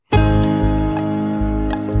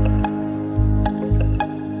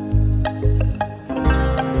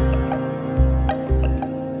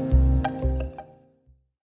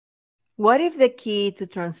What if the key to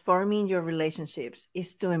transforming your relationships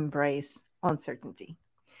is to embrace uncertainty?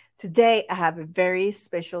 Today, I have a very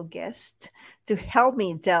special guest to help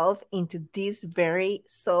me delve into this very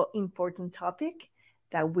so important topic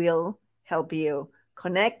that will help you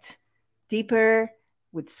connect deeper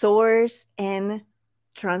with source and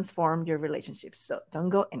transform your relationships. So don't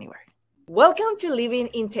go anywhere. Welcome to Living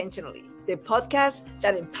Intentionally, the podcast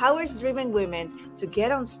that empowers driven women to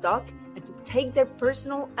get unstuck and to take their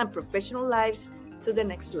personal and professional lives to the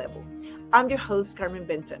next level. I'm your host, Carmen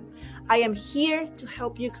Benton. I am here to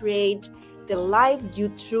help you create the life you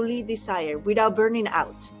truly desire without burning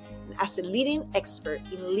out. And as a leading expert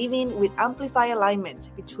in living with amplified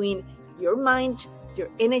alignment between your mind, your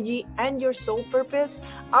energy, and your soul purpose,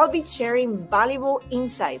 I'll be sharing valuable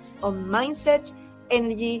insights on mindset,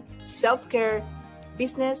 energy, self-care,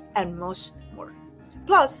 business, and much more.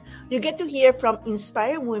 Plus, you get to hear from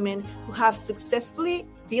inspired women who have successfully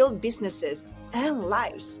built businesses and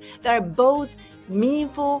lives that are both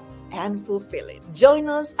meaningful and fulfilling. Join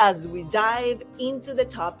us as we dive into the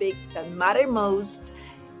topic that matter most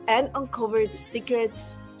and uncover the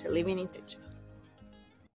secrets to living intentional.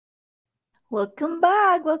 Welcome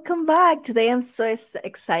back. Welcome back. Today I'm so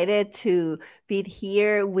excited to be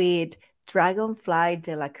here with Dragonfly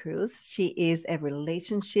de la Cruz. She is a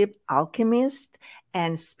relationship alchemist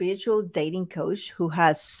and spiritual dating coach who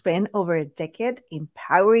has spent over a decade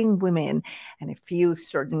empowering women and a few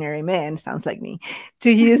extraordinary men, sounds like me, to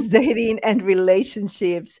use dating and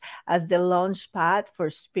relationships as the launch pad for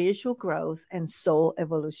spiritual growth and soul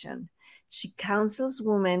evolution. She counsels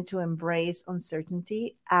women to embrace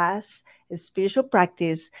uncertainty as a spiritual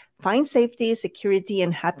practice, find safety, security,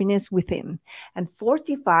 and happiness within, and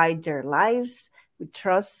fortify their lives with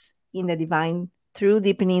trust in the divine through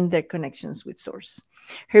deepening their connections with Source.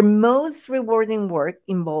 Her most rewarding work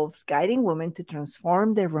involves guiding women to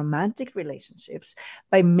transform their romantic relationships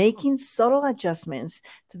by making subtle adjustments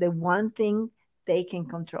to the one thing they can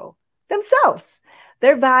control themselves,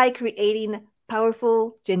 thereby creating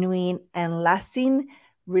powerful, genuine, and lasting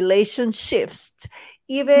relationships,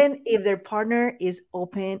 even if their partner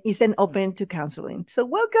isn't open to counseling. So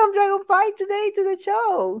welcome, Dragonfly, today to the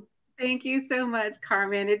show. Thank you so much,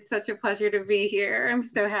 Carmen. It's such a pleasure to be here. I'm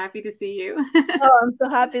so happy to see you. Oh, I'm so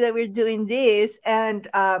happy that we're doing this. And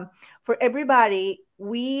for everybody,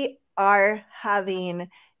 we are having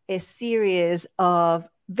a series of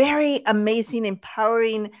very amazing,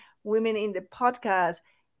 empowering women in the podcast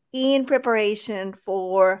in preparation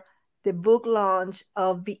for the book launch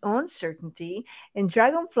of Beyond Certainty. And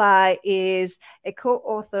Dragonfly is a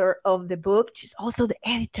co-author of the book. She's also the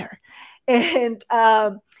editor. And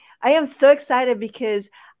I am so excited because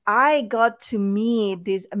I got to meet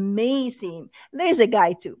this amazing, there's a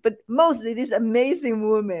guy too, but mostly this amazing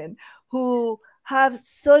woman who have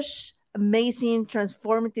such amazing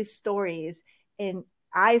transformative stories. And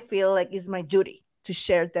I feel like it's my duty to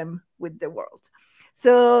share them with the world.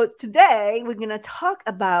 So today we're going to talk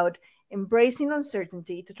about embracing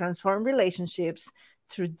uncertainty to transform relationships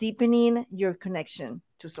through deepening your connection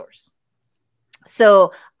to Source.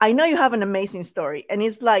 So I know you have an amazing story and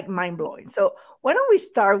it's like mind blowing. So why don't we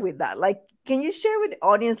start with that? Like, can you share with the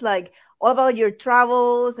audience like all about your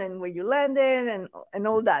travels and where you landed and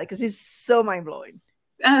all that? Because it's so mind blowing.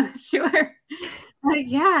 Sure.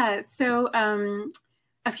 Yeah. So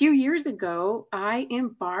a few years ago, I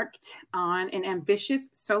embarked on an ambitious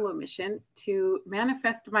solo mission to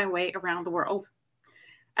manifest my way around the world.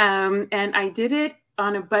 And I did it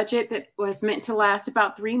on a budget that was meant to last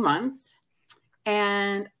about 3 months.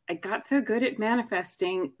 And I got so good at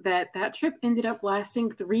manifesting that trip ended up lasting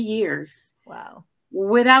 3 years. Wow.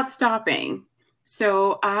 Without stopping.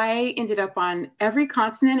 So I ended up on every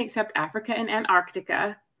continent except Africa and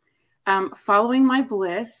Antarctica, following my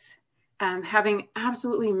bliss, having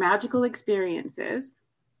absolutely magical experiences,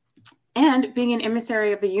 and being an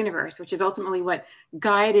emissary of the universe, which is ultimately what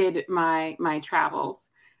guided my travels.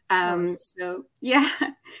 So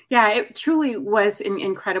it truly was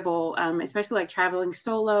incredible, especially like traveling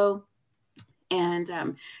solo and,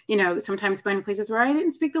 sometimes going to places where I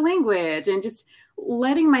didn't speak the language and just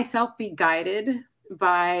letting myself be guided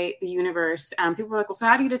by the universe. People are like, well, so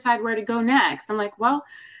how do you decide where to go next? I'm like, well,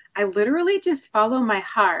 I literally just follow my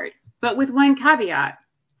heart, but with one caveat.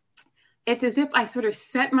 It's as if I sort of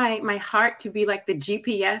set my heart to be like the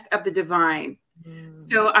GPS of the divine.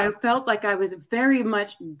 So I felt like I was very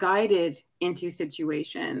much guided into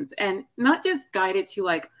situations, and not just guided to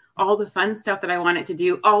like all the fun stuff that I wanted to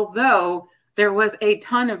do, although there was a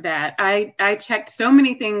ton of that. I checked so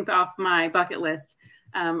many things off my bucket list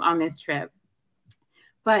on this trip.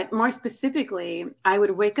 But more specifically, I would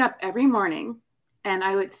wake up every morning and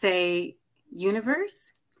I would say,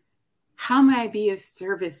 universe, how may I be of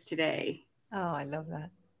service today? Oh, I love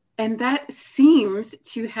that. And that seems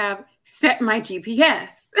to have set my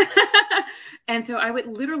GPS. And so I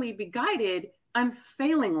would literally be guided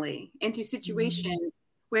unfailingly into Mm. situations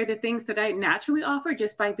where the things that I naturally offer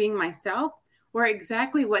just by being myself were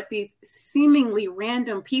exactly what these seemingly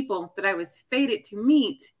random people that I was fated to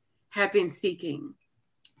meet had been seeking.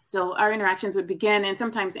 So our interactions would begin and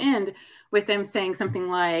sometimes end with them saying something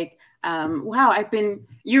like, wow,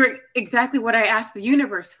 you're exactly what I asked the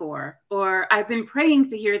universe for, or I've been praying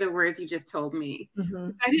to hear the words you just told me.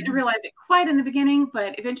 Mhm, I didn't mhm. realize it quite in the beginning,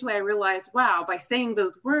 but eventually I realized, wow, by saying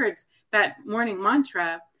those words, that morning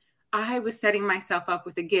mantra, I was setting myself up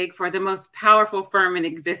with a gig for the most powerful firm in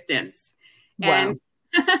existence. And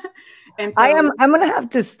Wow. and so I'm gonna have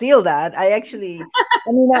to steal that. I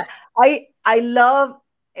mean, I love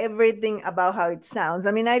everything about how it sounds.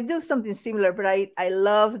 I mean, I do something similar, but I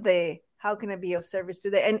love the how can I be of service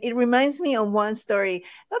today? And it reminds me of one story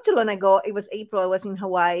not too long ago. It was April. I was in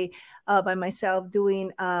Hawaii by myself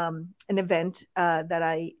doing an event that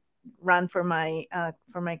I ran for my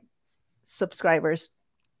subscribers.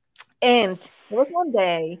 And there was one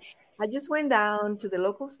day I just went down to the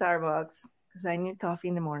local Starbucks because I need coffee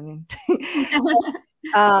in the morning.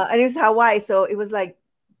 And it was Hawaii, so it was like,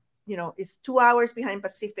 it's 2 hours behind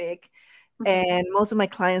Pacific, Mhm. and most of my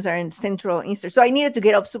clients are in Central Eastern. So I needed to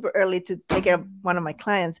get up super early to take care of one of my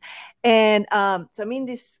clients. And so I'm in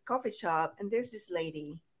this coffee shop, and there's this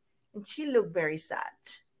lady, and she looked very sad.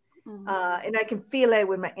 Mhm. And I can feel it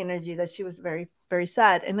with my energy that she was very, very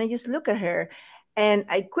sad. And I just look at her, and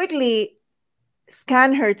I quickly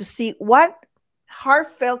scan her to see what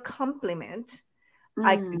heartfelt compliment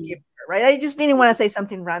I could give Mm. her, right? I just didn't want to say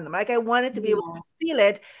something random. Like I wanted to be able Yeah. to feel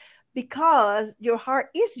it because your heart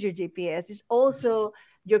is your GPS. It's also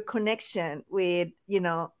your connection with,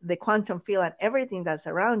 the quantum field and everything that's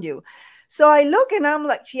around you. So I look and I'm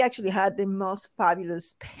like, she actually had the most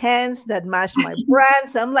fabulous pants that matched my brand.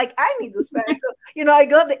 So I'm like, I need those pants. So, I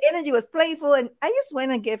got the energy was playful and I just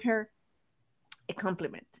went and gave her a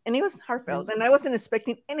compliment. And it was heartfelt. And I wasn't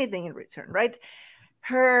expecting anything in return, right?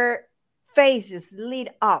 Her face just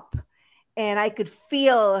lit up and I could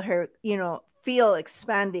feel her, feel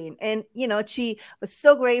expanding. And, she was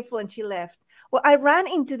so grateful and she left. Well, I ran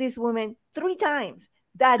into this woman 3 times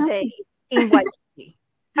that day Oh. in Waikiki.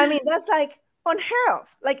 I mean, that's like unheard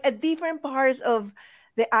of, like at different parts of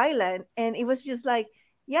the island. And it was just like,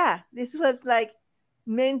 yeah, this was like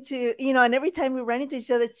meant to, and every time we ran into each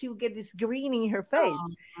other, she would get this green in her face.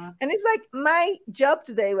 Aw, And it's like my job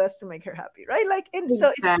today was to make her happy, right? Like, and so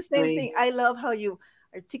it's the same exactly. thing. I love how you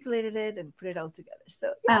articulated it and put it all together.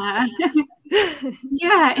 So Uh, yeah.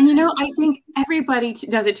 yeah, and I think everybody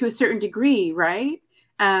does it to a certain degree, right?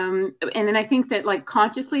 And then I think that like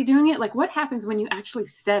consciously doing it, like what happens when you actually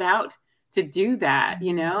set out to do that, And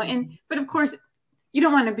Mhm. but of course, you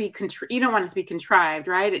don't want to be you don't want it to be contrived,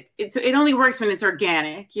 right? It only works when it's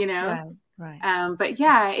organic. Right, right. But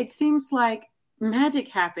yeah, it seems like magic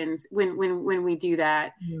happens when we do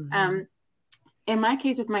that. Mhm. Um, in my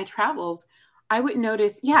case with my travels, I would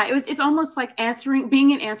notice, yeah, it's almost like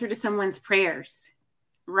being an answer to someone's prayers,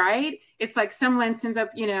 right? It's like someone sends up,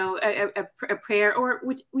 a prayer, or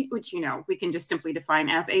which we can just simply define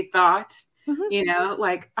as a thought, Mhm.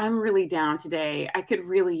 like I'm really down today. I could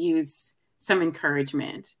really use some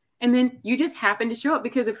encouragement, and then you just happen to show up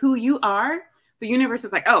because of who you are. The universe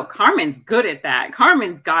is like, oh, Carmen's good at that.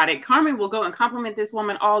 Carmen's got it. Carmen will go and compliment this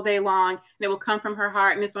woman all day long, and it will come from her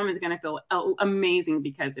heart, and this woman's going to feel amazing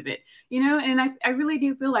because of it, And I really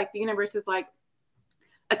do feel like the universe is like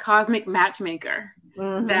a cosmic matchmaker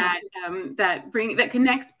Mhm. that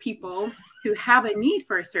connects people who have a need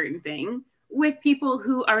for a certain thing with people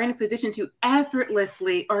who are in a position to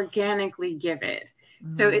effortlessly, organically give it.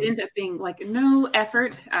 So it Mhm. ends up being like no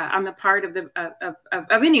effort on the part of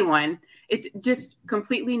of anyone. It's just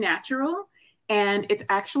completely natural, and it's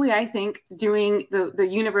actually, I think, doing the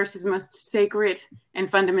universe's most sacred and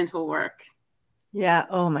fundamental work. Yeah.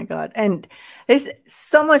 Oh my God. And there's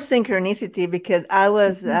so much synchronicity because I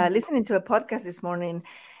was listening to a podcast this morning,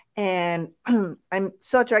 and I'm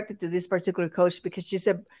so attracted to this particular coach because she's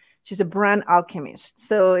a brand alchemist.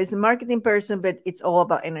 So it's a marketing person, but it's all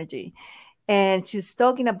about energy. And she's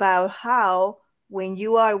talking about how when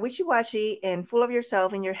you are wishy-washy and full of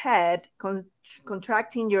yourself in your head,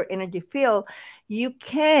 contracting your energy field, you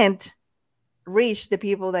can't reach the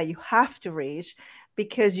people that you have to reach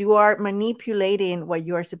because you are manipulating what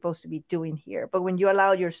you are supposed to be doing here. But when you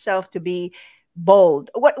allow yourself to be bold,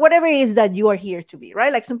 whatever it is that you are here to be,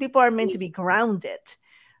 right? Like some people are meant to be grounded,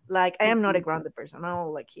 Like I am not a Mhm. grounded person. I'm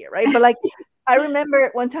all like here, right? But like I remember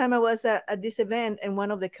one time I was at this event and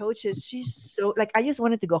one of the coaches, she's so like I just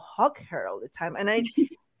wanted to go hug her all the time. And I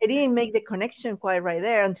didn't make the connection quite right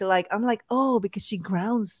there until like I'm like, oh, because she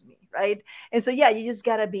grounds me, right? And so yeah, you just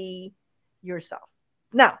gotta be yourself.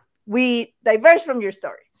 Now we diverge from your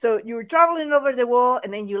story. So you were traveling over the wall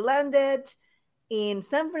and then you landed in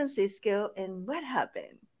San Francisco, and what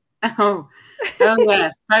happened? Oh, oh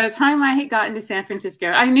yes. By the time I had gotten to San Francisco,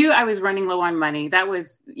 I knew I was running low on money. That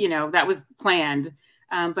was, that was planned.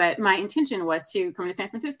 But my intention was to come to San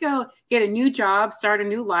Francisco, get a new job, start a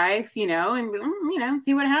new life, and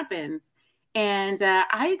see what happens. And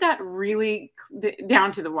I got really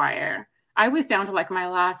down to the wire. I was down to like my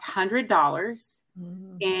last $100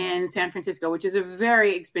 Mhm. in San Francisco, which is a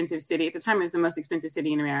very expensive city. At the time, it was the most expensive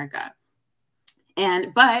city in America.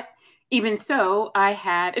 But even so, I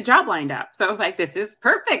had a job lined up. So I was like, this is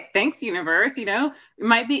perfect. Thanks, universe. It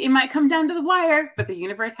might come down to the wire, but the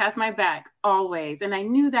universe has my back always. And I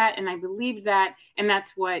knew that and I believed that. And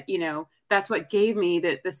that's what gave me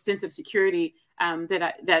the sense of security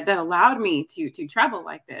that allowed me to travel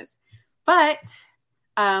like this. But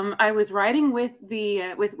I was riding with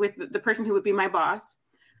with the person who would be my boss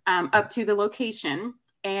up to the location,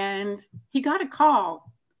 and he got a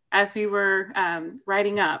call as we were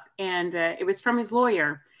riding up, and it was from his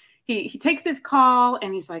lawyer. He takes this call,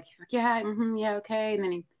 and he's like, yeah, yeah, okay, and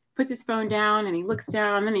then he puts his phone down, and he looks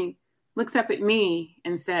down, and then he looks up at me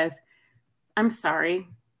and says, "I'm sorry,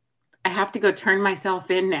 I have to go turn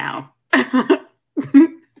myself in now."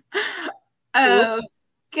 Oops.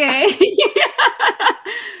 Okay.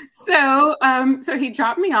 So he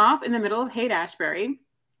dropped me off in the middle of Haight Ashbury,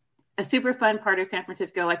 a super fun part of San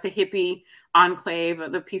Francisco, like the hippie enclave,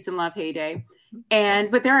 the peace and love heyday.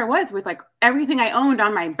 But there I was with like everything I owned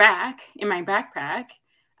on my back in my backpack.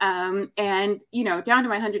 And down to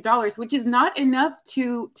my $100, which is not enough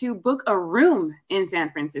to book a room in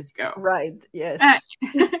San Francisco. Right. Uh, Yes.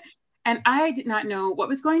 and I did not know what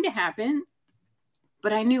was going to happen,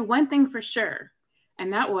 but I knew one thing for sure,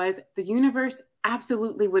 and that was the universe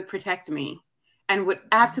absolutely would protect me and would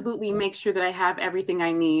absolutely make sure that I have everything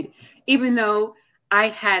I need, even though I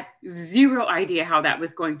had zero idea how that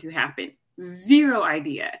was going to happen. Zero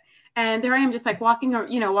idea. And there I am just like walking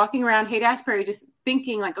around Haight Ashbury, just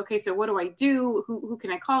thinking like, okay, so what do I do? Who can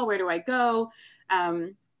I call? Where do I go?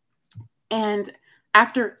 And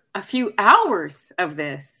after a few hours of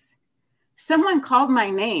this, someone called my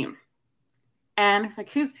name. And it's like,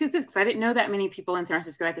 who's this? Because I didn't know that many people in San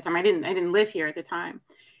Francisco at the time. I didn't live here at the time.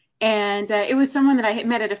 And it was someone that I had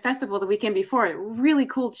met at a festival the weekend before, a really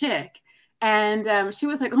cool chick. And she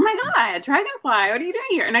was like, "Oh my God, Dragonfly, what are you doing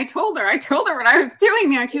here?" And I told her what I was doing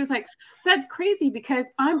there. And she was like, "That's crazy because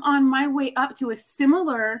I'm on my way up to a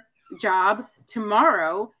similar job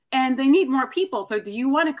tomorrow and they need more people. So do you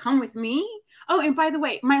want to come with me? Oh, and by the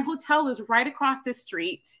way, my hotel is right across the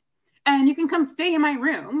street and you can come stay in my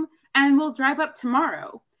room and we'll drive up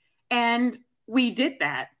tomorrow." And we did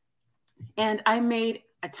that. And I made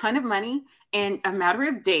a ton of money in a matter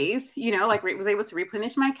of days, like was able to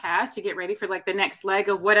replenish my cash to get ready for like the next leg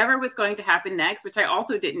of whatever was going to happen next, which I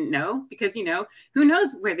also didn't know because, who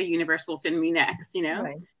knows where the universe will send me next.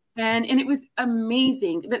 Right. And it was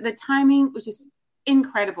amazing. The timing was just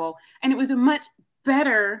incredible. And it was a much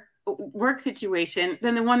better work situation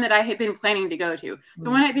than the one that I had been planning to go to. The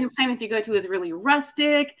one I'd been planning to go to is really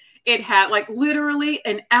rustic. It had like literally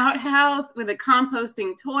an outhouse with a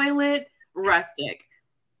composting toilet, rustic.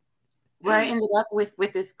 Where I ended up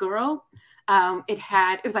with this girl,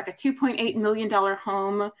 it was like a $2.8 million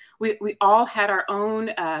home. We all had our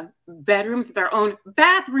own bedrooms with our own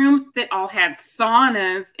bathrooms that all had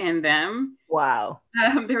saunas in them. Wow.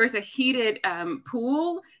 There was a heated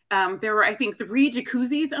pool. There were, I think, 3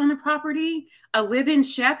 jacuzzis on the property, a live-in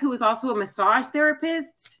chef who was also a massage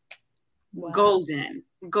therapist. Wow. Golden.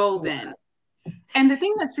 Wow. And the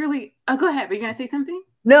thing that's really, oh, go ahead. Were you going to say something?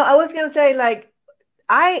 No, I was gonna say like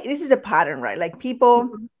this is a pattern, right? Like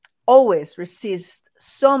people always resist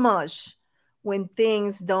so much when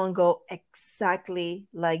things don't go exactly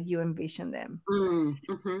like you envision them.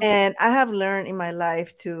 Mm-hmm. And I have learned in my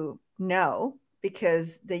life to know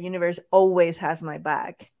because the universe always has my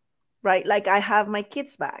back, right? Like I have my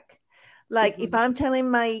kids' back. Like if I'm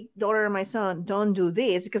telling my daughter or my son, don't do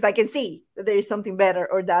this, because I can see that there is something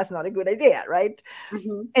better or that's not a good idea, right?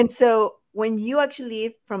 Mm-hmm. And so when you actually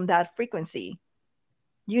live from that frequency,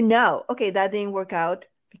 okay, that didn't work out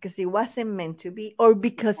because it wasn't meant to be or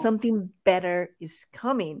because something better is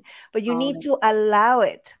coming. But you need to allow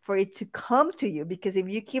it for it to come to you, because if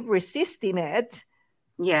you keep resisting it,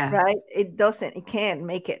 Yes. right, it can't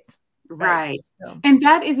make it. right? Right. So, And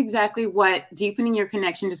that is exactly what deepening your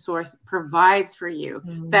connection to source provides for you.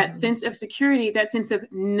 That mhm. sense of security, that sense of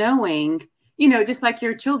knowing, you know, just like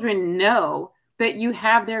your children know that you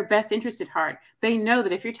have their best interest at heart. They know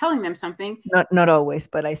that if you're telling them something, Not always,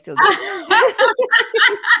 but I still do.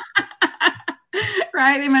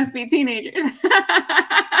 right? They must be teenagers.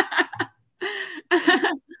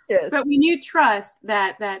 Yes. But when you trust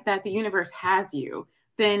that the universe has you,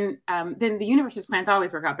 then the universe's plans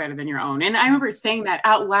always work out better than your own. And I remember saying that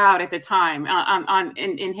out loud at the time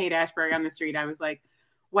in Haight Ashbury on the street. I was like,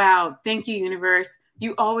 "Wow, thank you, universe.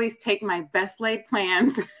 You always take my best laid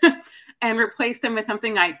plans and replace them with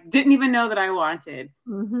something I didn't even know that I wanted."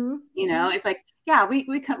 Mm-hmm. You know, it's like, yeah,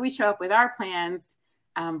 we show up with our plans,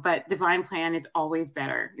 but divine plan is always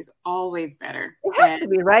better. Is always better. It has And to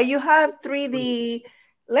be, right? You have 3D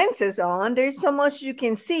lenses on. There's so much you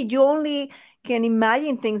can see. You only can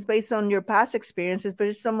imagine things based on your past experiences, but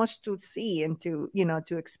there's so much to see and to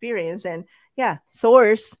experience. And yeah,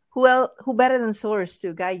 source. Who better than source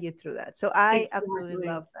to guide you through that? So I absolutely exactly.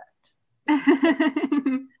 love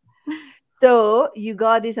that. Yes. So you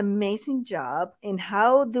got this amazing job. And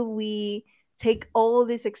how do we take all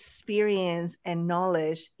this experience and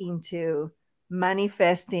knowledge into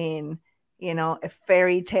manifesting, a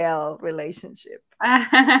fairy tale relationship?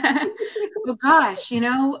 Well, gosh,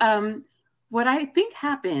 what I think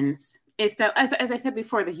happens is that, as I said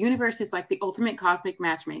before, the universe is like the ultimate cosmic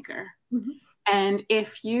matchmaker. Mhm. And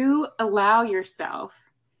if you allow yourself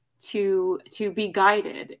to be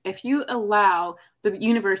guided, if you allow the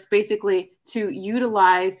universe basically to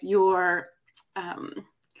utilize um,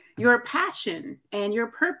 your passion and your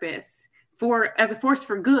purpose for as a force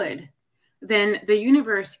for good, then the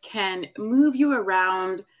universe can move you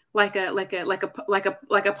around like a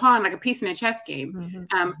pawn, like a piece in a chess game,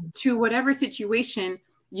 Mhm. to whatever situation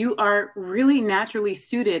you are really naturally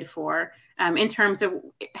suited for, in terms of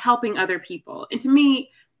helping other people. And to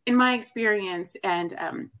me, in my experience, and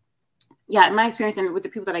in my experience and with the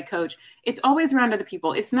people that I coach, it's always around other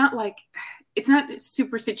people. It's not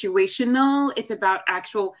super situational. It's about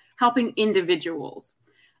actual helping individuals.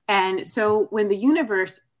 And so when the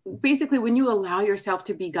universe, basically, when you allow yourself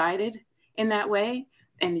to be guided in that way,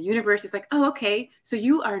 and the universe is like, oh, okay, so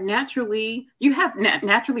you have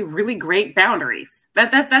naturally really great boundaries.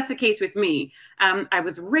 That's the case with me. I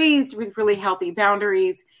was raised with really healthy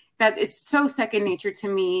boundaries. That is so second nature to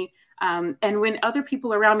me. And when other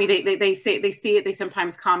people around me, they say they see it, they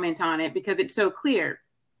sometimes comment on it because it's so clear.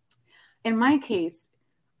 In my case,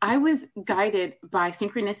 I was guided by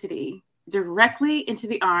synchronicity directly into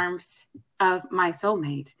the arms of my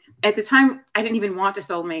soulmate. At the time, I didn't even want a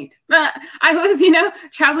soulmate. I was,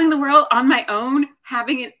 traveling the world on my own,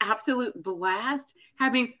 having an absolute blast,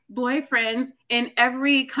 having boyfriends in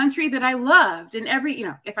every country that I loved. And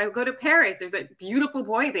if I go to Paris, there's a beautiful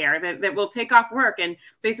boy there that will take off work and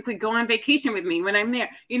basically go on vacation with me when I'm there.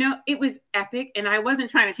 It was epic, and I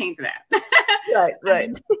wasn't trying to change that. Right,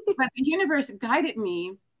 right. But the universe guided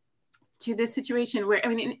me to this situation where,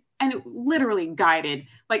 and it literally guided,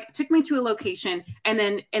 like took me to a location, and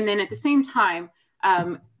then at the same time,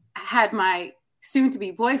 had my soon to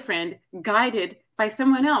be boyfriend guided by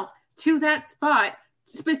someone else to that spot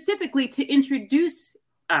specifically to introduce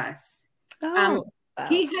us. Oh, wow.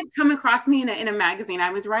 He had come across me in a magazine.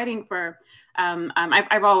 I was writing for,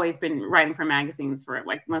 I've always been writing for magazines for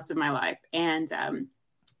like most of my life. And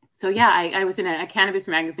so yeah, I was in a cannabis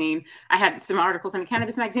magazine. I had some articles in a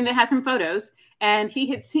cannabis magazine that had some photos, and he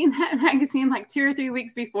had seen that magazine like 2 or 3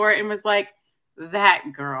 weeks before and was like, that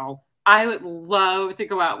girl, I would love to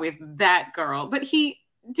go out with that girl. But he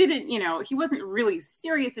didn't, he wasn't really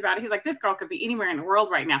serious about it. He's like, this girl could be anywhere in the world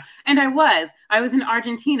right now. And I was in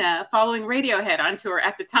Argentina following Radiohead on tour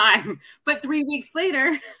at the time. But 3 weeks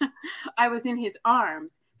later, I was in his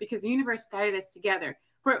arms because the universe guided us together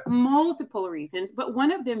for multiple reasons, but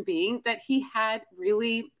one of them being that he'd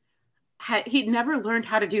never learned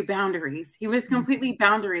how to do boundaries. He was completely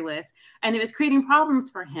boundaryless, and it was creating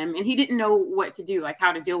problems for him, and he didn't know what to do, like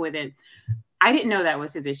how to deal with it. I didn't know that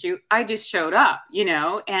was his issue. I just showed up,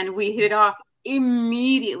 and we hit it off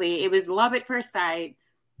immediately. It was love at first sight.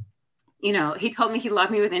 He told me he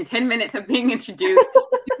loved me within 10 minutes of being introduced.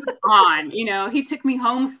 He took me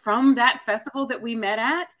home from that festival that we met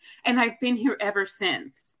at, and I've been here ever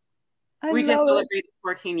since. We just love it. celebrated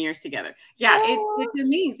 14 years together. Yeah, it's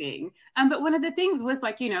amazing. But one of the things was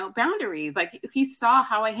like, boundaries. Like he saw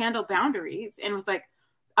how I handle boundaries and was like,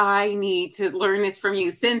 I need to learn this from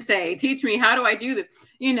you, sensei. Teach me, how do I do this?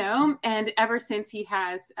 And ever since he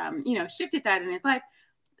has, shifted that in his life,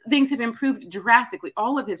 things have improved drastically.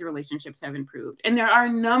 All of his relationships have improved. And there are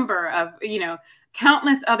a number of,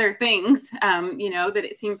 countless other things, that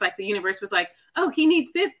it seems like the universe was like, oh, he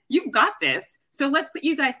needs this. You've got this. So let's put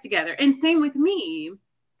you guys together. And same with me.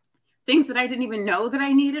 Things that I didn't even know that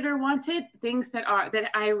I needed or wanted, things that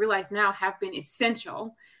I realize now have been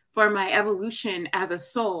essential for my evolution as a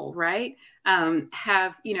soul, right?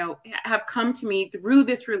 Have come to me through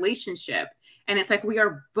this relationship. And it's like we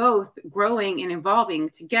are both growing and evolving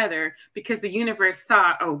together because the universe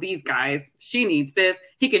saw, oh, these guys, she needs this.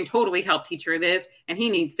 He can totally help teach her this. And he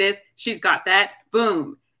needs this. She's got that.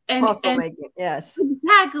 Boom. Also make it. Yes.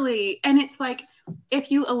 Exactly. And it's like,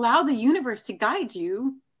 if you allow the universe to guide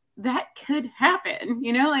you, that could happen.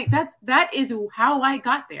 That is how I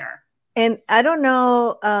got there. And I don't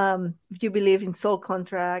know if you believe in soul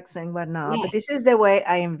contracts and whatnot, but this is the way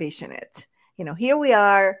I envision it. Here we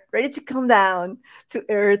are ready to come down to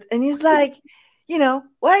earth. And he's like,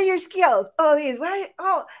 what are your skills? Oh,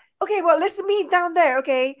 okay, well, let's meet down there.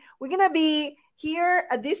 Okay. We're going to be here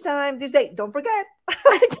at this time, this day. Don't forget.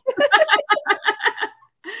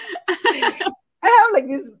 I have like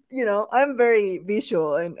this, I'm very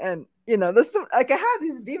visual and there's some, like I have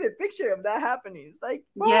this vivid picture of that happening. It's like,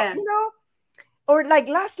 well, yes. Or like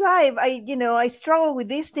last live, I struggle with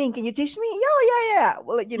this thing. Can you teach me? Yeah.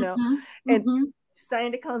 Well, and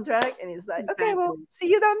sign the contract, and it's like, okay, well, see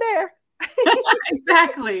you down there.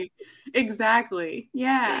 Exactly.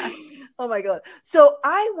 Yeah. Oh my God. So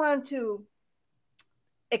I want to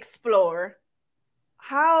explore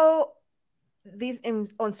how this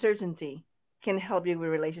uncertainty can help you with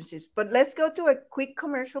relationships. But let's go to a quick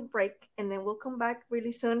commercial break, and then we'll come back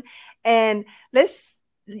really soon. And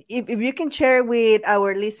if you can share with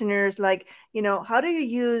our listeners, like, how do you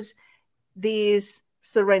use this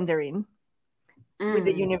surrendering with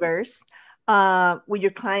the universe, with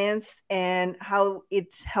your clients, and how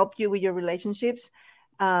it's helped you with your relationships,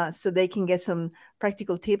 so they can get some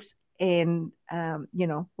practical tips. And,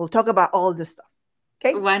 we'll talk about all this stuff.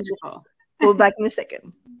 Okay. Wonderful. We'll be back in a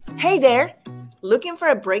second. Hey there. Looking for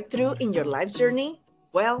a breakthrough in your life journey?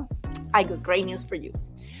 Well, I got great news for you.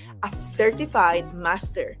 As a certified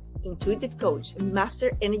master intuitive coach and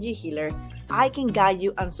master energy healer, I can guide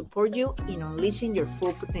you and support you in unleashing your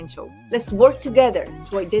full potential. Let's work together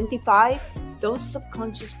to identify those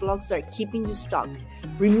subconscious blocks that are keeping you stuck,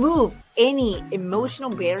 remove any emotional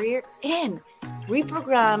barrier, and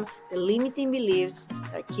reprogram the limiting beliefs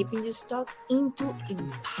that are keeping you stuck into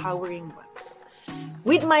empowering ones.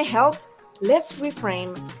 With my help, let's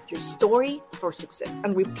reframe your story for success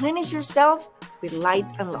and replenish yourself with light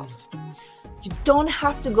and love. You don't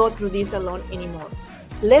have to go through this alone anymore.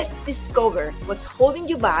 Let's discover what's holding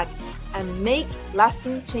you back and make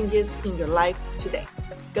lasting changes in your life today.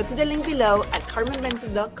 Go to the link below at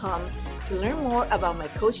carmenmental.com to learn more about my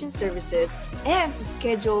coaching services and to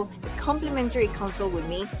schedule a complimentary consult with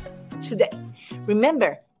me today.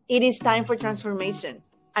 Remember, it is time for transformation,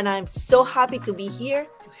 and I'm so happy to be here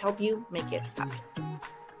to help you make it happen.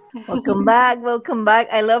 Welcome back.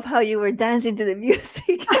 I love how you were dancing to the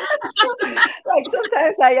music. Like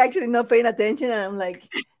sometimes I actually not paying attention, and I'm like,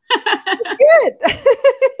 it's good.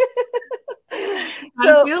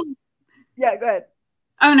 Yeah, go ahead.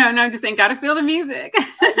 Oh, no, I'm just saying, gotta feel the music.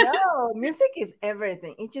 No, music is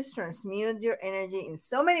everything. It just transmutes your energy in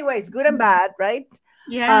so many ways, good and bad, right?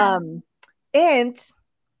 Yeah. And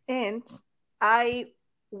I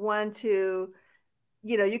want to,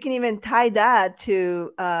 you can even tie that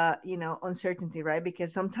to, uncertainty, right?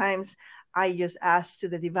 Because sometimes I just ask to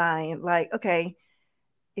the divine, like, okay,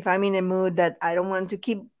 if I'm in a mood that I don't want to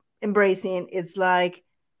keep embracing, it's like,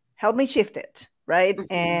 help me shift it. Right.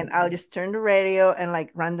 Mm-hmm. And I'll just turn the radio and like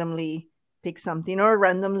randomly pick something, or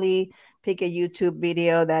randomly pick a YouTube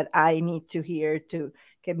video that I need to hear to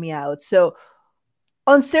get me out. So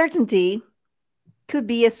uncertainty could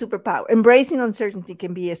be a superpower. Embracing uncertainty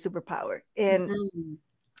can be a superpower. And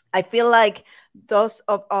I feel like those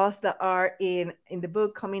of us that are in the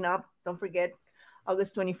book coming up, don't forget,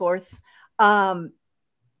 August 24th, have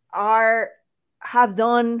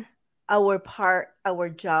done our part, our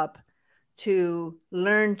job, to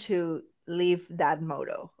learn to live that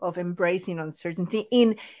motto of embracing uncertainty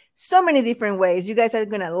in so many different ways. You guys are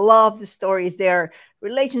going to love the stories there.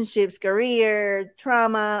 Relationships, career,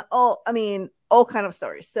 trauma, all kind of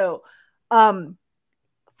stories. So for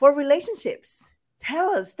relationships,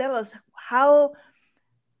 tell us how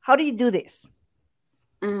do you do this?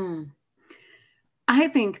 I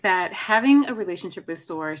think that having a relationship with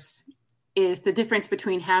Source is the difference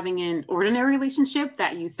between having an ordinary relationship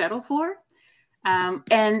that you settle for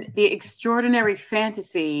and the extraordinary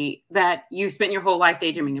fantasy that you spent your whole life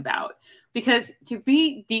daydreaming about. because to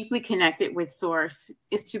be deeply connected with source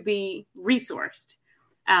is to be resourced.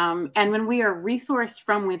 And when we are resourced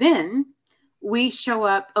from within, we show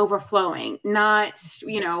up overflowing, not,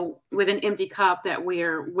 with an empty cup that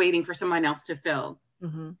we're waiting for someone else to fill.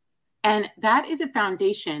 Mm-hmm. And that is a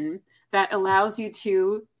foundation that allows you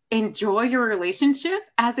to enjoy your relationship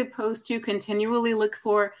as opposed to continually look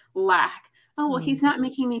for lack. Oh, well, he's not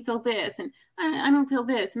making me feel this, and I don't feel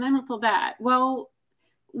this, and I don't feel that. Well,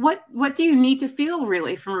 what do you need to feel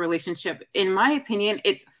really from a relationship? In my opinion,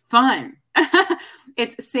 it's fun.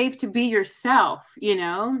 It's safe to be yourself,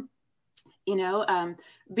 being,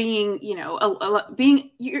 being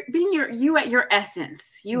you at your essence,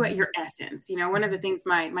 at your essence. One of the things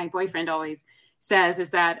my boyfriend always says is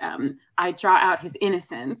that I draw out his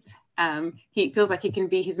innocence. He feels like he can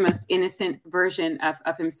be his most innocent version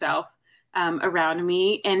of himself around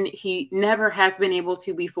me, and he never has been able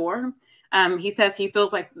to before. He says he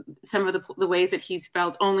feels like some of the ways that he's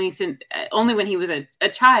felt only when he was a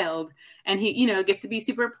child, and he gets to be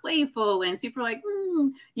super playful and super like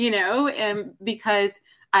because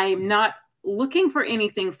I'm not looking for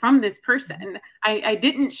anything from this person. I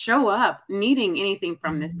didn't show up needing anything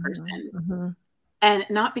from this person, and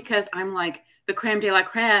not because I'm like the creme de la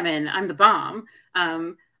creme and I'm the bomb.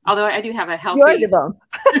 Although I do have a healthy. You're the bomb.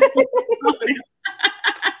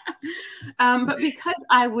 But because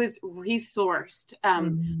I was resourced.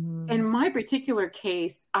 In my particular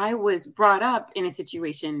case, I was brought up in a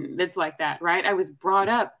situation that's like that, right? I was brought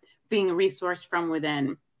up being resourced from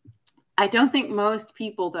within. I don't think most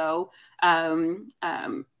people, though,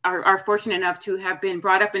 are fortunate enough to have been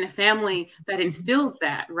brought up in a family that instills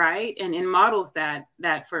that, right, and models that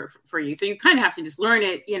for you. So you kind of have to just learn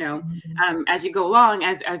it, as you go along,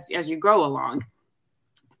 as you grow along.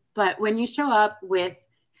 But when you show up with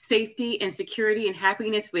safety and security and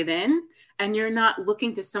happiness within, and you're not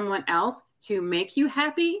looking to someone else to make you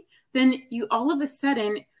happy, then you all of a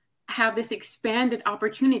sudden have this expanded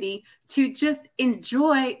opportunity to just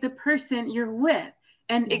enjoy the person you're with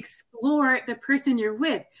and explore the person you're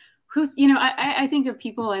with. Who's, I think of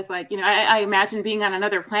people as like, I imagine being on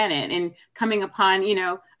another planet and coming upon,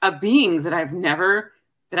 a being that I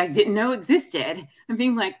didn't know existed, and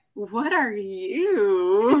being like, what are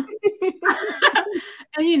you?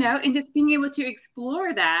 And just being able to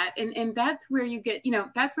explore that. And that's where you get,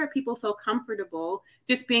 that's where people feel comfortable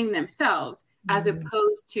just being themselves, as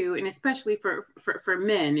opposed to, and especially for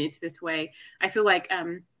men, it's this way. I feel like,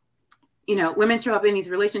 women show up in these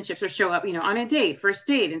relationships or show up, on a date, first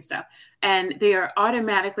date and stuff. And they are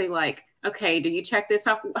automatically like, okay, do you check this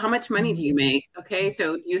off? How much money do you make? Okay,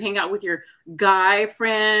 so do you hang out with your guy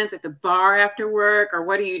friends at the bar after work, or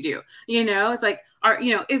what do you do? It's like,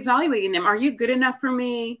 evaluating them. Are you good enough for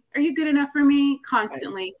me? Are you good enough for me?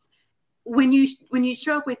 Constantly. Right. When you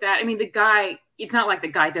show up with that, I mean, the guy, it's not like the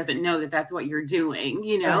guy doesn't know that that's what you're doing,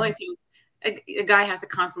 right. And so a guy has to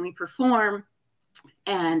constantly perform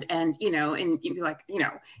and you'd be like,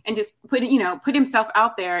 and just put himself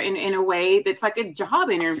out there in a way that's like a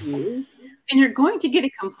job interview. And you're going to get a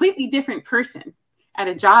completely different person at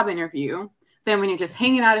a job interview than when you're just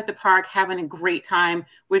hanging out at the park, having a great time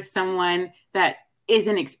with someone that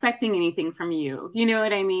isn't expecting anything from you. You know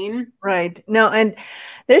what I mean? Right. No, and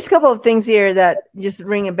there's a couple of things here that just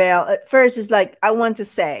ring a bell. At first, it's like, I want to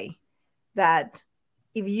say that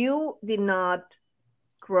if you did not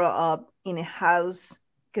grow up in a house,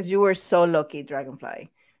 because you were so lucky,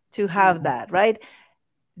 Dragonfly, to have that, right?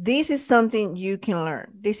 This is something you can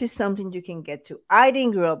learn. This is something you can get to. I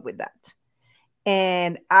didn't grow up with that.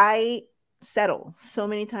 And I settled so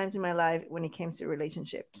many times in my life when it came to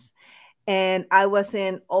relationships. And I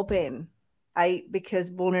wasn't open. Because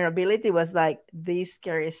vulnerability was like the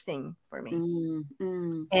scariest thing for me.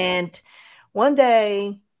 And one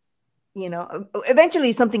day,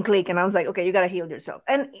 eventually something clicked and I was like, okay, you got to heal yourself.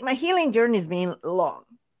 And my healing journey has been long,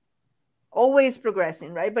 always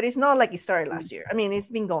progressing, right? But it's not like it started last year. I mean, it's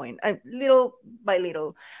been going little by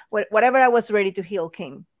little. Whatever I was ready to heal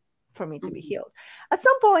came for me to be healed. At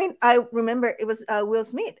some point, I remember it was Will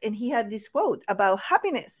Smith, and he had this quote about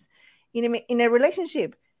happiness in a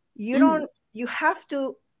relationship. You have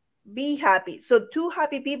to be happy. So two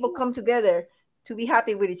happy people come together to be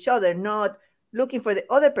happy with each other, not looking for the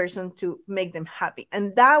other person to make them happy.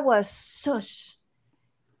 And that was such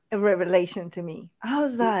a revelation to me. I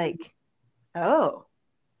was like, oh,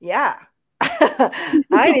 yeah,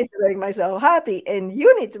 I need to make myself happy, and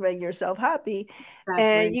you need to make yourself happy. Exactly.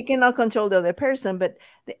 And you cannot control the other person. But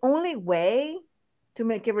the only way to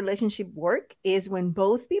make a relationship work is when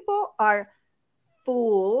both people are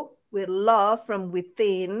full with love from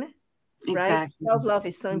within, exactly. Right? Self-love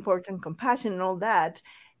is so important, compassion and all that.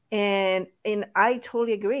 And I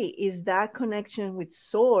totally agree. Is that connection with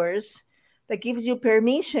source that gives you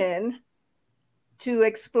permission to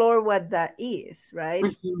explore what that is, right?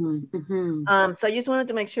 Mhm, mhm. So I just wanted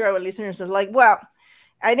to make sure our listeners are like, well,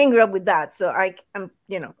 I didn't grow up with that, so I'm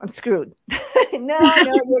screwed. No,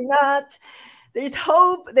 no, you're not. There's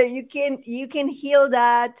hope that you can heal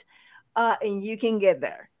that, and you can get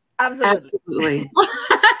there. Absolutely. Absolutely.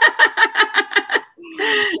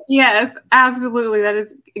 Yes, absolutely.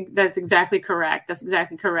 That's exactly correct. That's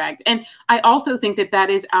exactly correct. And I also think that that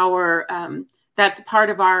is our that's part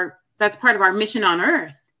of our mission on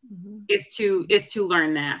earth Mhm. is to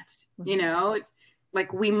learn that. You Mhm. know, it's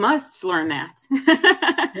like we must learn that.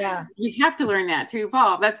 Yeah, You have to learn that to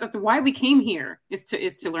evolve. That's why we came here is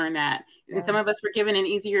to learn that. And yeah. some of us were given an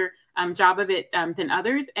easier job of it than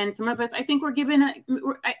others, and some of us I think were given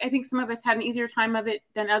I think some of us had an easier time of it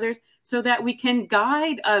than others, so that we can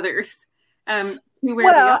guide others to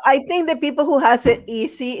where they are. Well, I think the people who has it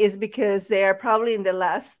easy is because they are probably in the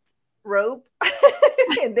last rope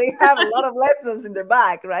and they have a lot of lessons in their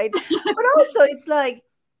back, right? But also, it's like,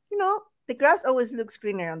 the grass always looks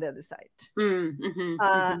greener on the other side. Mm-hmm.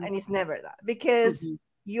 And it's never that because Mm-hmm.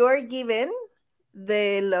 you're given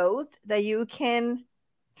the load that you can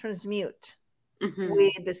transmute Mm-hmm.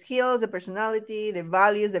 with the skills, the personality, the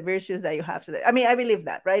values, the virtues that you have today. I mean, I believe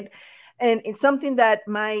that, right? And it's something that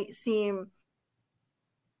might seem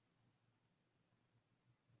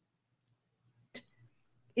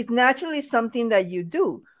it's naturally something that you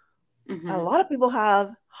do. A Mm-hmm. lot of people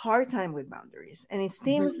have hard time with boundaries, and it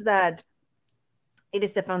seems Mm-hmm. that it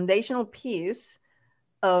is the foundational piece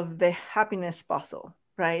of the happiness puzzle,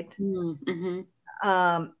 right? Mm-hmm.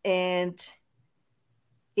 And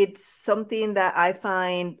it's something that I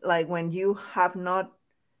find like when you have not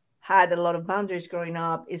had a lot of boundaries growing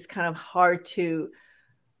up, it's kind of hard to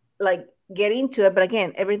like get into it. But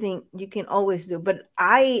again, everything you can always do. But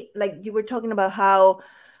I like you were talking about how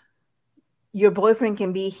your boyfriend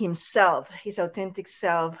can be himself, his authentic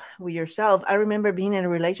self with yourself. I remember being in a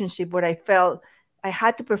relationship where I felt I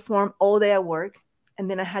had to perform all day at work and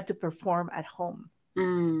then I had to perform at home.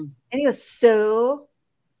 Mm. And it was so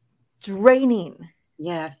draining.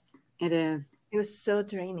 Yes, it is. It was so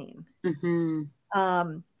draining. Mm-hmm.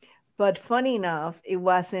 Um, but funny enough, it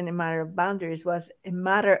wasn't a matter of boundaries, it was a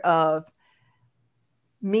matter of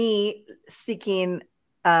me seeking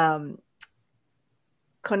um,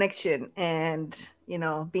 connection and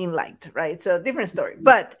being liked, right? So different story,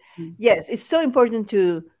 but yes, it's so important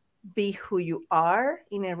to be who you are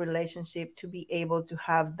in a relationship to be able to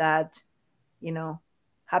have that you know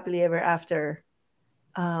happily ever after.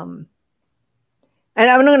 um and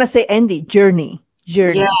I'm not going to say Andy, journey.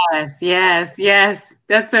 Yes, yes, yes.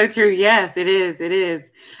 That's so true. Yes, it is. It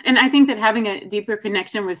is. And I think that having a deeper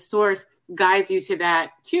connection with source guides you to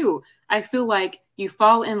that too. I feel like you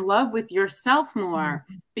fall in love with yourself more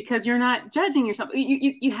Mhm. because you're not judging yourself.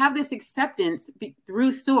 You have this acceptance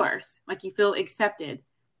through source, like you feel accepted.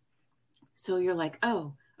 So you're like,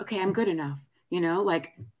 oh, okay, I'm good enough.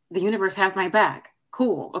 Like the universe has my back.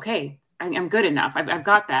 Cool. Okay. I'm good enough. I've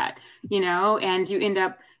got that, and you end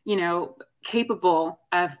up, capable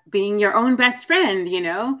of being your own best friend,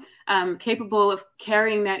 capable of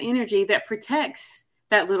carrying that energy that protects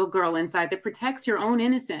that little girl inside, that protects your own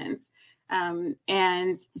innocence. And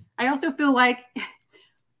I also feel like,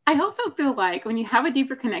 when you have a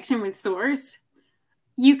deeper connection with source,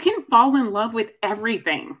 you can fall in love with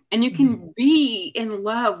everything and you Mhm. can be in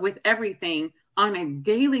love with everything on a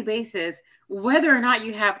daily basis, whether or not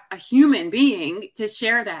you have a human being to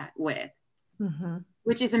share that with, Mhm.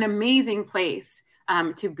 which is an amazing place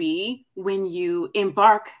to be when you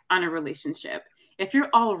embark on a relationship. If you're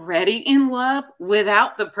already in love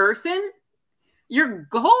without the person, you're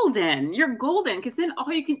golden. You're golden because then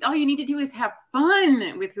all you need to do is have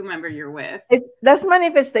fun with whomever you're with. That's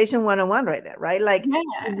manifestation 101 right there, right? Like if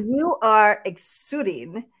Yeah. you are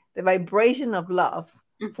exuding the vibration of love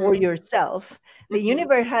for Hmm. yourself, the Hmm.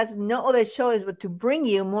 universe has no other choice but to bring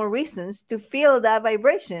you more reasons to feel that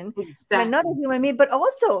vibration with another Exactly. human being, but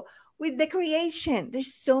also with the creation.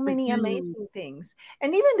 There's so many Hmm. amazing things.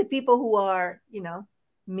 And even the people who are,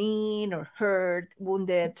 mean or hurt,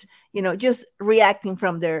 wounded, just reacting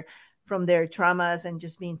from their traumas and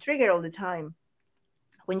just being triggered all the time,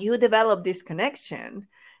 when you develop this connection,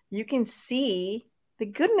 you can see the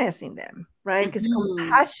goodness in them, right? Because Hmm.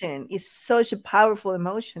 compassion is such a powerful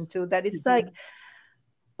emotion too that it's like, Mhm.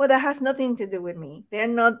 well, that has nothing to do with me. They're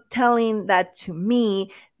not telling that to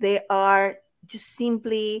me. They are just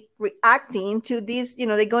simply reacting to this,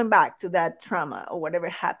 they're going back to that trauma or whatever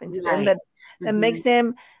happened to them Right. that makes Mhm.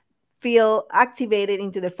 them feel activated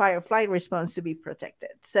into the fight or flight response to be protected.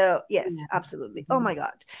 So yes, Yeah. absolutely. Oh my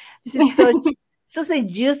God, this is such a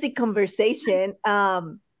juicy conversation.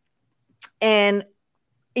 And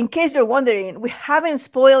in case you're wondering, we haven't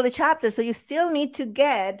spoiled the chapter, so you still need to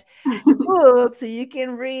get the book so you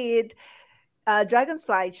can read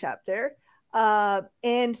Dragonfly chapter.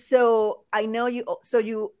 And so I know you. So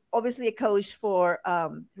you obviously a coach for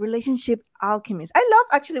relationship alchemists. I love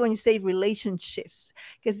actually when you say relationships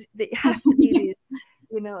because there has to be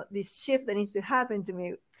this, this shift that needs to happen to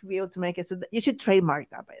me to be able to make it. So you should trademark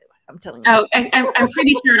that, by the way. I'm telling you. Oh, I'm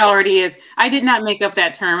pretty sure it already is. I did not make up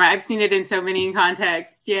that term. I've seen it in so many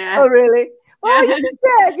contexts. Yeah. Oh, really? Well, you Yeah. can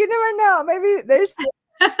check. You never know. Maybe there's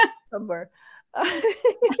somewhere.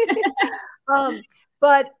 um,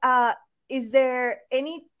 but is there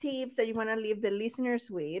any tips that you want to leave the listeners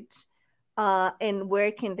with? And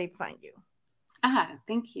where can they find you?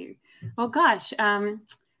 Thank you. Well, gosh, I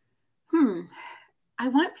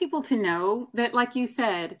want people to know that, like you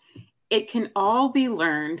said, it can all be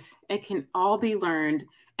learned. It can all be learned,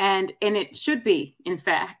 and it should be, in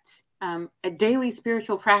fact, a daily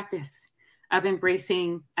spiritual practice of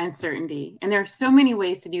embracing uncertainty. And there are so many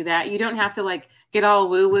ways to do that. You don't have to like get all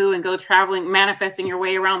woo woo and go traveling, manifesting your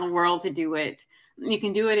way around the world to do it. You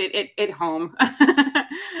can do it at home,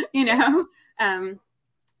 you know,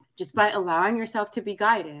 just by allowing yourself to be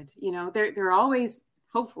guided. There are always,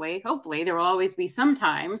 hopefully there will always be some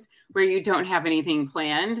times where you don't have anything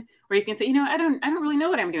planned, where you can say, I don't really know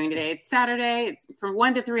what I'm doing today. It's Saturday. It's from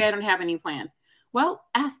 1 to 3. I don't have any plans. Well,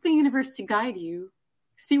 ask the universe to guide you.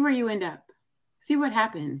 See where you end up. See what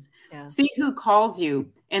happens. Yeah. See who calls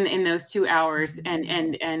you in those 2 hours, and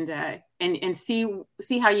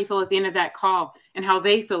see how you feel at the end of that call, and how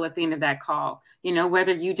they feel at the end of that call.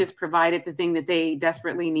 Whether you just provided the thing that they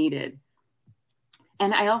desperately needed.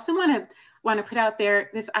 And I also want to put out there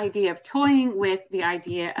this idea of toying with the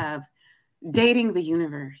idea of dating the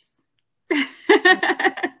universe.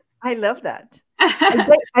 I love that.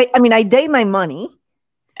 I date my money.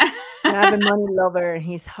 And I have a money lover, and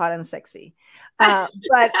he's hot and sexy. But you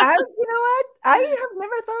know what? I have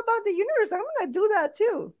never thought about the universe. I'm gonna do that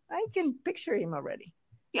too. I can picture him already.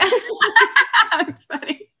 Yeah, that's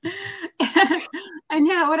funny. And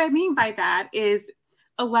yeah, what I mean by that is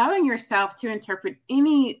allowing yourself to interpret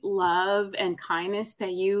any love and kindness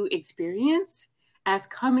that you experience as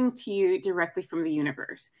coming to you directly from the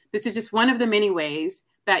universe. This is just one of the many ways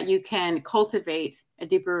that you can cultivate a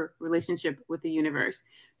deeper relationship with the universe.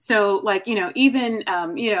 So like, even,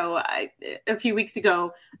 a few weeks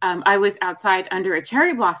ago, I was outside under a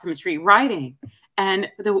cherry blossom tree writing, and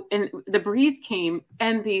the breeze came,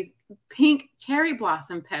 and these pink cherry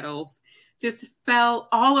blossom petals just fell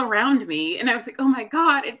all around me. And I was like, oh my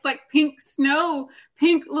God, it's like pink snow,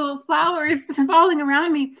 pink little flowers falling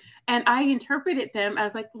around me. And I interpreted them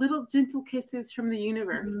as like little gentle kisses from the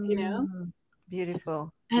universe,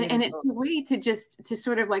 Beautiful. And it's a way to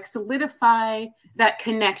sort of like solidify that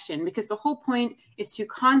connection, because the whole point is to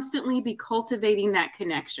constantly be cultivating that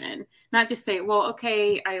connection, not just say, well,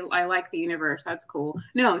 okay, I like the universe. That's cool.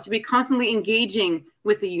 No, to be constantly engaging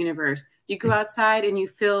with the universe. You go outside and you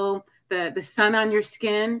feel the sun on your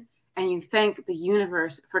skin, and you thank the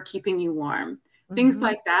universe for keeping you warm. Mm-hmm. Things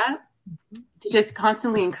like that, to just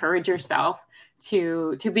constantly encourage yourself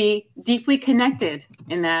to be deeply connected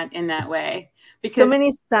in that way. Because so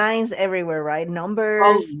many signs everywhere, right?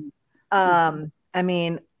 Numbers. I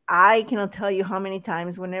mean, I cannot tell you how many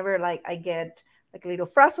times whenever like I get like a little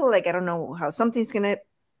frazzle, like I don't know how something's gonna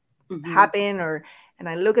happen, and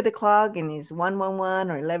I look at the clock and it's 1:11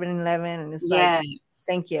 or 11:11, and it's like,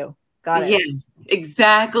 thank you, got it. Yes,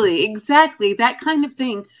 exactly. That kind of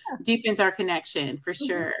thing deepens our connection for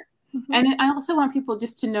sure. Mm-hmm. And I also want people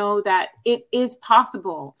just to know that it is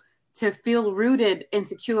possible to feel rooted and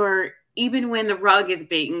secure even when the rug is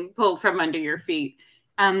being pulled from under your feet.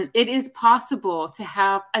 It is possible to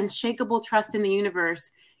have unshakable trust in the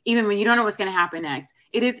universe, even when you don't know what's going to happen next.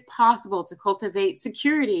 It is possible to cultivate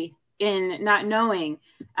security in not knowing,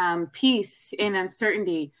 peace in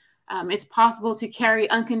uncertainty. It's possible to carry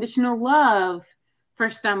unconditional love for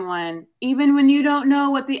someone, even when you don't know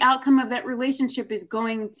what the outcome of that relationship is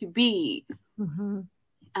going to be. Mm-hmm.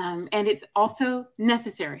 And it's also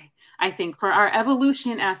necessary, I think, for our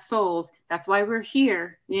evolution as souls. That's why we're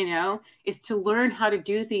here, is to learn how to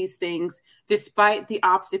do these things despite the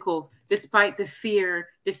obstacles, despite the fear,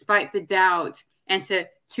 despite the doubt, and to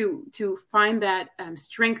find that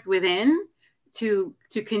strength within to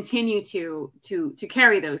continue to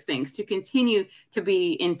carry those things, to continue to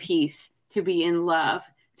be in peace, to be in love,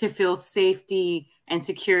 to feel safety and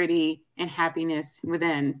security and happiness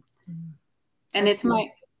within. And it's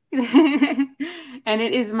And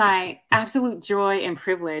it is my absolute joy and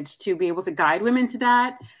privilege to be able to guide women to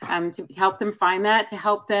that, to help them find that, to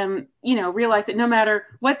help them, realize that no matter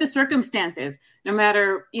what the circumstances, no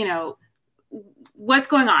matter, what's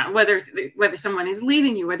going on, whether someone is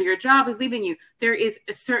leaving you, whether your job is leaving you, there is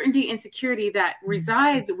a certainty and security that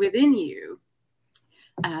resides within you,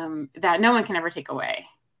 that no one can ever take away.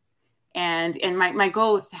 And my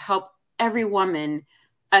goal is to help every woman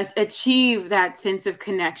achieve that sense of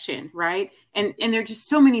connection, right? And there are just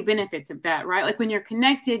so many benefits of that, right? Like when you're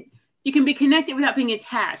connected, you can be connected without being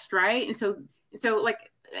attached, right? And so like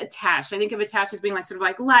attached, I think of attached as being like sort of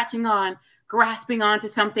like latching on, grasping onto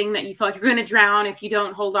something that you feel like you're going to drown if you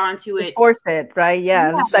don't hold on to You it. force it, right?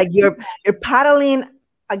 Yeah, it's like Yeah, you're paddling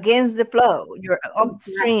against the flow. You're exactly.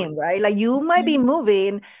 upstream, right? Like you might be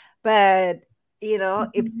moving, but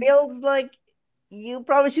it feels like you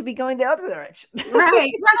probably should be going the other direction.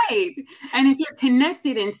 Right, right. And if you're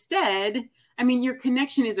connected instead, I mean, your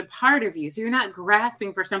connection is a part of you. So you're not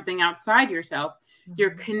grasping for something outside yourself.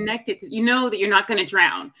 You're Mhm. connected to, you know that you're not going to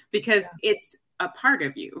drown because it's a part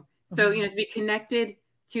of you. So, Mhm. to be connected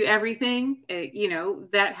to everything,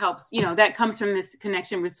 that helps, that comes from this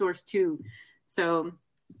connection with source too. So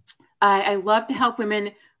I love to help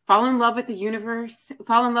women fall in love with the universe,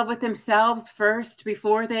 fall in love with themselves first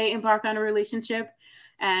before they embark on a relationship.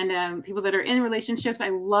 And people that are in relationships, I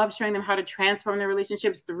love showing them how to transform their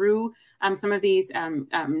relationships through some of these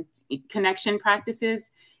connection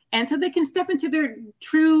practices. And so they can step into their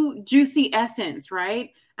true juicy essence,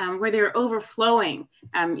 right? Where they're overflowing,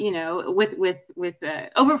 with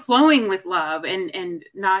overflowing with love and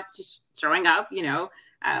not just showing up,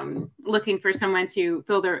 looking for someone to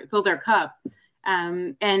fill their cup.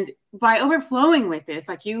 And by overflowing with this,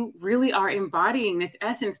 like you really are embodying this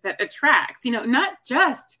essence that attracts, not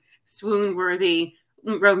just swoon worthy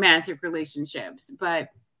romantic relationships, but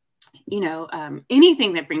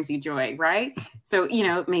anything that brings you joy, right? So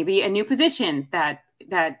maybe a new position that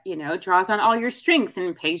draws on all your strengths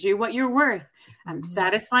and pays you what you're worth. Mhm.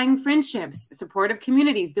 Satisfying friendships, supportive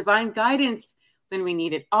communities, divine guidance when we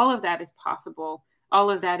need it. All of that is possible. All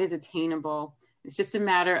of that is attainable. It's just a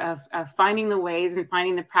matter of finding the ways and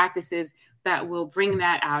finding the practices that will bring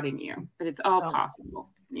that out in you. But it's all Oh, possible.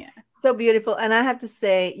 Yeah. so beautiful. And I have to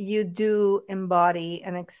say, you do embody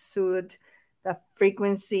and exude the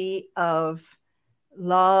frequency of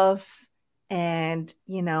love, and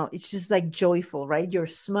it's just like joyful, right? Your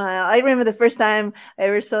smile. I remember the first time I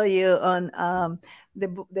ever saw you on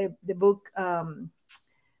the book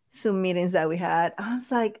Zoom meetings that we had. I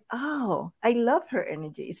was like, oh, I love her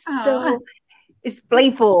energy. Oh. So it's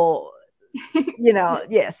playful,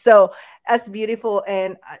 yes. So that's beautiful.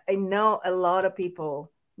 And I know a lot of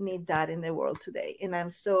people need that in the world today. And I'm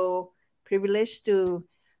so privileged to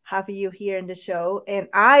have you here in the show. And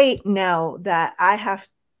I know that I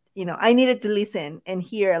needed to listen and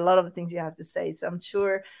hear a lot of the things you have to say. So I'm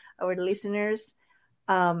sure our listeners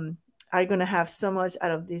um, are going to have so much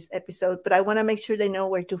out of this episode, but I want to make sure they know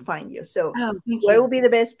where to find you. So Oh, thank where you. will be the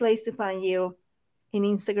best place to find you, in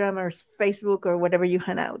Instagram or Facebook or whatever you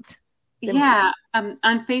hang out the most? Yeah,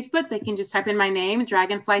 on Facebook, they can just type in my name,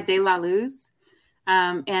 Dragonfly de la Luz.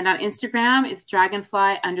 And on Instagram, it's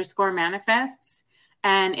dragonfly_manifests.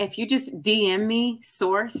 And if you just DM me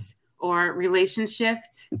source or relationship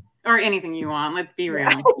or anything you want, let's be Yeah. real.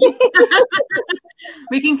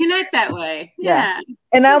 We can connect that way. Yeah. Yeah.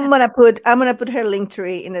 And Yeah. I'm gonna put her link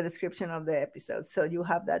tree in the description of the episode, so you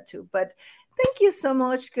have that too. But thank you so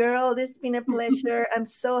much, girl. This has been a pleasure. I'm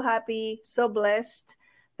so happy, so blessed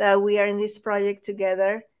that we are in this project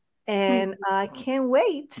together, Me and too. I can't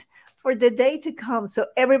wait for the day to come. So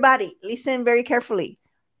everybody, listen very carefully.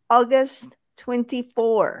 August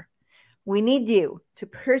 24. We need you to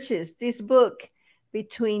purchase this book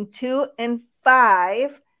between 2 and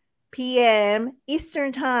 5 p.m.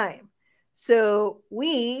 Eastern Time, so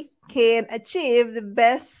we can achieve the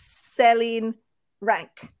best selling rank,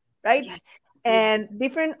 Yeah. right? Yeah. And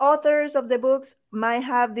different authors of the books might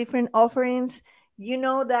have different offerings. You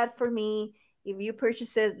know that for me, if you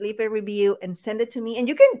purchase it, leave a review and send it to me. And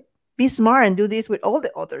you can be smart and do this with all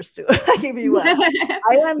the authors too, if you want.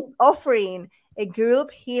 I am offering a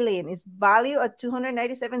group healing. It's valued at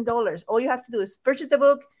 $297. All you have to do is purchase the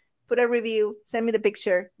book, put a review, send me the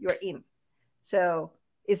picture, you're in. So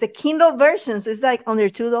it's a Kindle version, so it's like under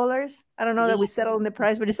 $2. I don't know that Yeah. we settled on the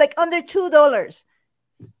price, but it's like under $2.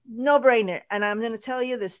 No brainer. And I'm going to tell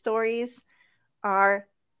you, the stories are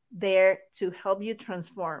there to help you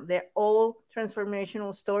transform. They're all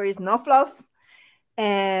transformational stories, no fluff.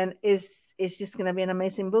 And it's just going to be an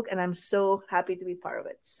amazing book. And I'm so happy to be part of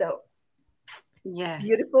it. So Yes.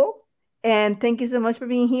 beautiful. And thank you so much for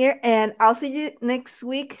being here. And I'll see you next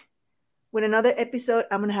week with another episode.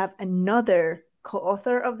 I'm going to have another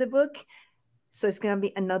co-author of the book. So it's going to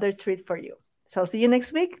be another treat for you. So I'll see you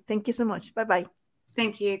next week. Thank you so much. Bye-bye.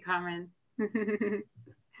 Thank you, Carmen.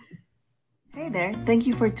 Hey there. Thank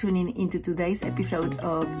you for tuning into today's episode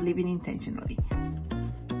of Living Intentionally,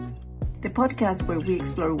 the podcast where we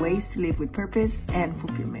explore ways to live with purpose and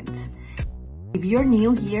fulfillment. If you're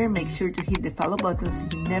new here, make sure to hit the follow button so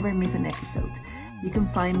you never miss an episode. You can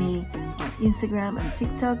find me on Instagram and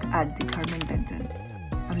TikTok at the Carmen Benton.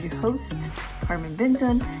 I'm your host, Carmen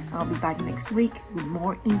Benton. I'll be back next week with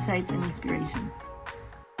more insights and inspiration.